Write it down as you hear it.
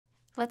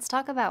Let's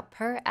talk about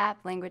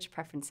per-app language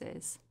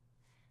preferences.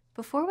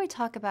 Before we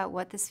talk about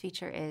what this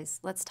feature is,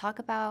 let's talk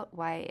about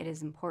why it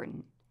is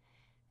important.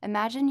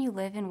 Imagine you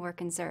live and work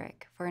in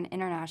Zurich for an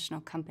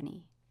international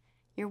company.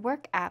 Your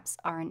work apps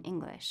are in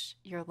English.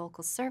 Your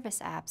local service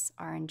apps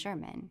are in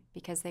German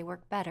because they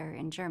work better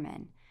in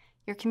German.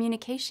 Your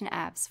communication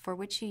apps for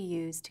which you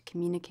use to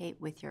communicate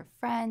with your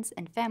friends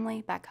and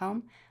family back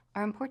home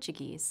are in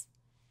Portuguese.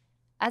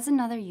 As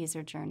another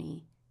user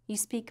journey, you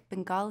speak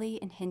Bengali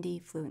and Hindi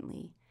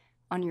fluently.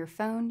 On your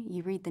phone,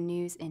 you read the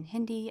news in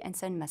Hindi and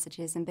send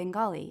messages in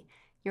Bengali.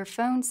 Your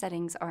phone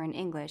settings are in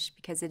English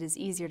because it is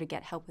easier to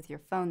get help with your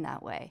phone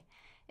that way.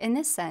 In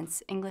this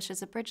sense, English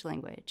is a bridge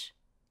language.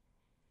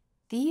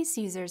 These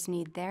users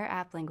need their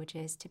app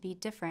languages to be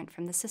different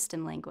from the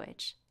system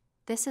language.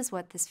 This is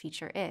what this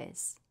feature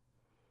is.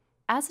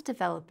 As a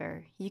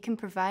developer, you can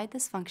provide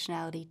this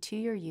functionality to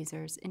your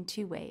users in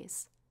two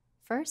ways.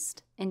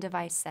 First, in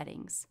device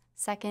settings.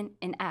 Second,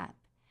 in app.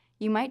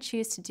 You might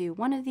choose to do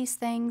one of these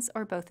things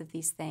or both of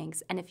these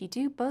things, and if you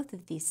do both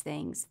of these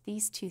things,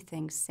 these two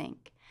things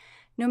sync.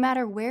 No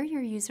matter where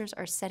your users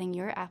are setting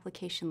your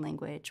application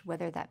language,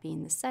 whether that be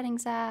in the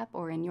Settings app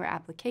or in your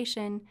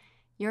application,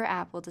 your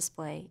app will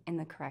display in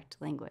the correct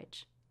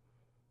language.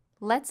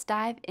 Let's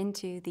dive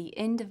into the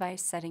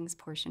in-device settings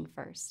portion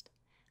first.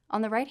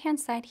 On the right-hand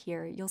side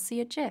here, you'll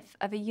see a GIF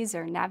of a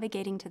user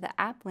navigating to the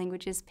app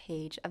languages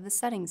page of the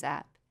Settings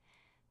app.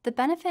 The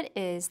benefit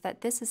is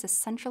that this is a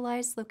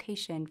centralized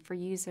location for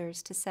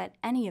users to set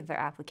any of their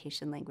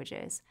application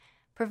languages,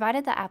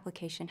 provided the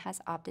application has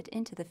opted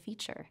into the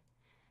feature.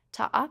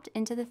 To opt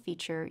into the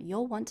feature,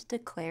 you'll want to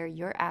declare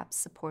your app's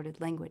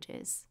supported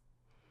languages.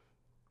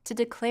 To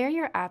declare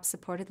your app's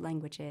supported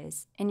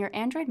languages, in your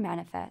Android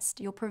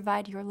manifest, you'll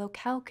provide your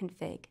locale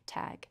config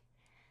tag.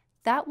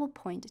 That will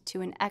point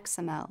to an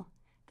XML.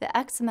 The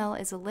XML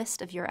is a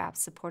list of your app's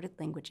supported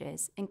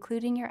languages,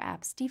 including your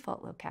app's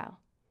default locale.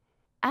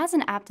 As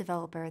an app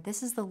developer,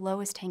 this is the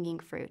lowest hanging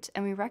fruit,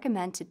 and we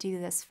recommend to do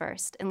this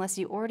first unless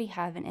you already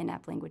have an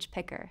in-app language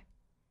picker.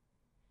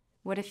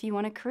 What if you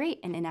want to create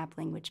an in-app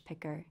language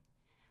picker?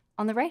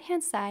 On the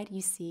right-hand side,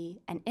 you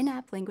see an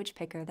in-app language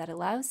picker that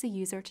allows the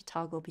user to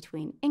toggle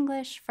between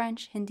English,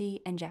 French,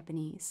 Hindi, and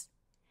Japanese.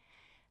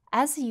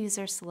 As the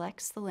user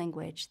selects the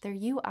language, their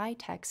UI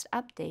text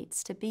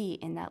updates to be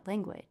in that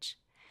language.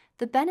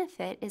 The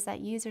benefit is that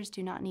users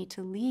do not need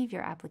to leave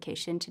your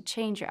application to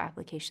change your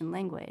application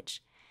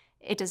language.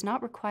 It does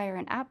not require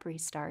an app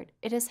restart.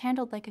 It is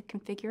handled like a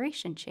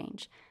configuration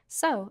change,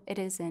 so it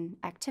is an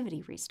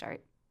activity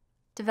restart.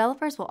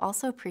 Developers will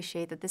also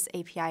appreciate that this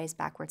API is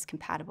backwards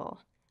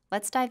compatible.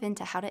 Let's dive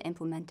into how to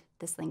implement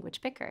this language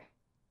picker.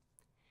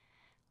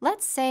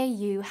 Let's say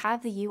you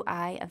have the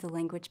UI of the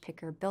language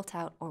picker built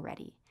out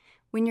already.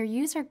 When your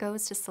user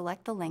goes to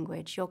select the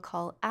language, you'll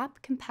call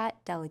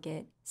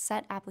app_compat_delegate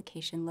set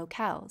application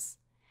locales.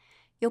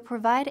 You'll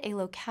provide a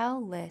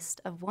locale list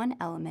of one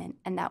element,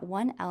 and that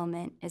one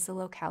element is the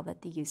locale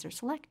that the user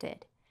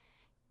selected.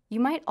 You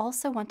might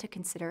also want to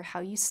consider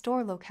how you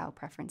store locale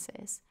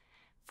preferences.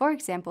 For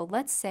example,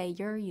 let's say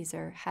your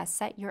user has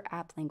set your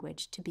app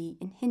language to be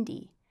in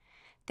Hindi.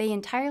 They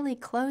entirely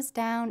close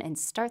down and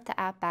start the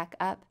app back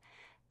up.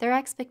 Their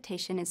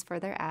expectation is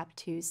for their app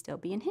to still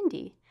be in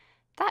Hindi.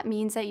 That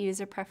means that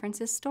user preference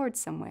is stored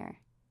somewhere.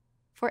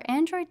 For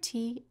Android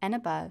T and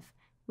above,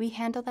 we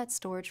handle that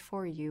storage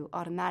for you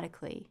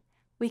automatically.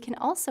 We can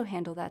also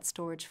handle that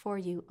storage for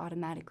you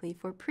automatically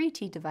for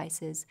pre-T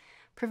devices,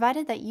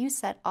 provided that you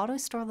set auto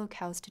store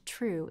locales to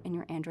true in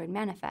your Android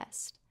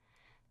manifest.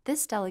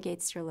 This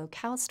delegates your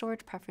locale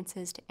storage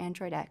preferences to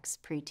Android X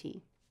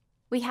pre-T.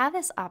 We have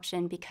this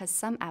option because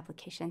some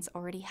applications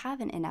already have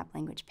an in-app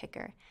language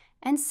picker,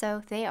 and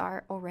so they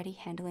are already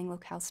handling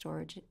locale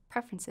storage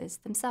preferences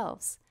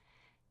themselves.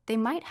 They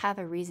might have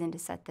a reason to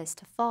set this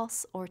to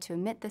false or to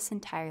omit this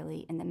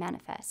entirely in the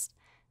manifest,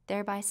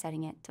 thereby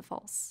setting it to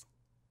false.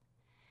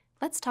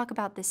 Let's talk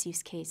about this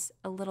use case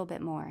a little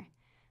bit more.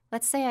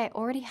 Let's say I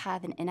already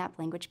have an in-app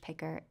language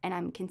picker and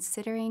I'm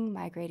considering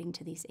migrating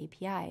to these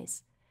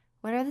APIs.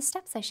 What are the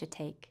steps I should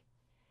take?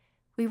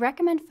 We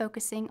recommend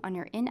focusing on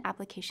your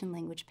in-application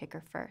language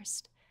picker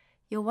first.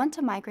 You'll want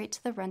to migrate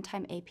to the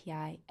runtime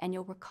API, and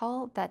you'll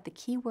recall that the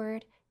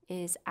keyword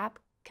is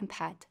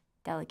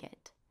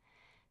app_compat_delegate.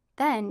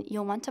 Then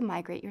you'll want to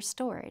migrate your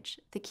storage.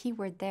 The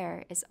keyword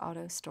there is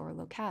auto store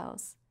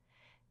locales.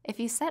 If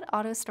you set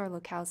auto store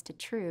locales to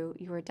true,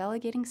 you are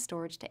delegating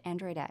storage to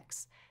Android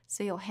X,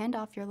 so you'll hand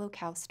off your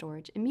locale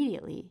storage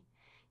immediately.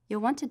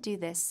 You'll want to do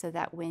this so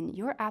that when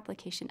your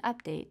application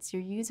updates,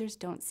 your users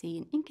don't see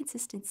an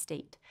inconsistent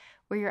state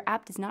where your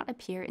app does not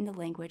appear in the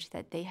language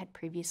that they had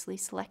previously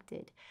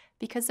selected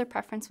because their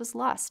preference was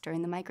lost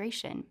during the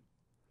migration.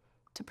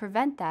 To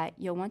prevent that,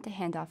 you'll want to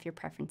hand off your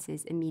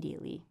preferences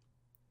immediately.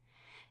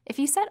 If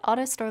you set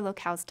auto store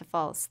locales to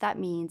false, that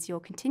means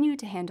you'll continue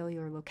to handle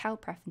your locale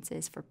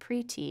preferences for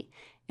pre-T,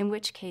 in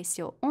which case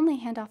you'll only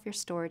hand off your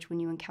storage when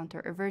you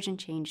encounter a version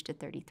change to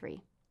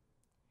 33.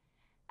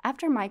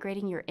 After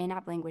migrating your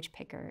in-app language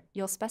picker,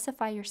 you'll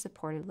specify your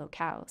supported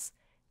locales.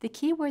 The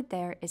keyword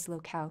there is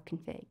locale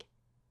config.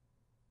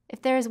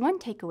 If there is one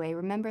takeaway,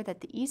 remember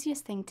that the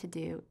easiest thing to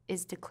do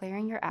is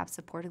declaring your app's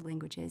supported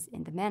languages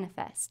in the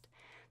manifest.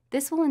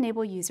 This will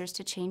enable users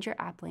to change your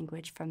app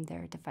language from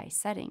their device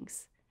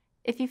settings.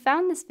 If you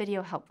found this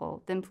video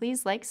helpful, then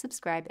please like,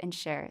 subscribe, and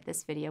share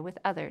this video with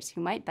others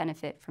who might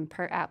benefit from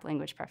per app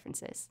language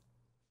preferences.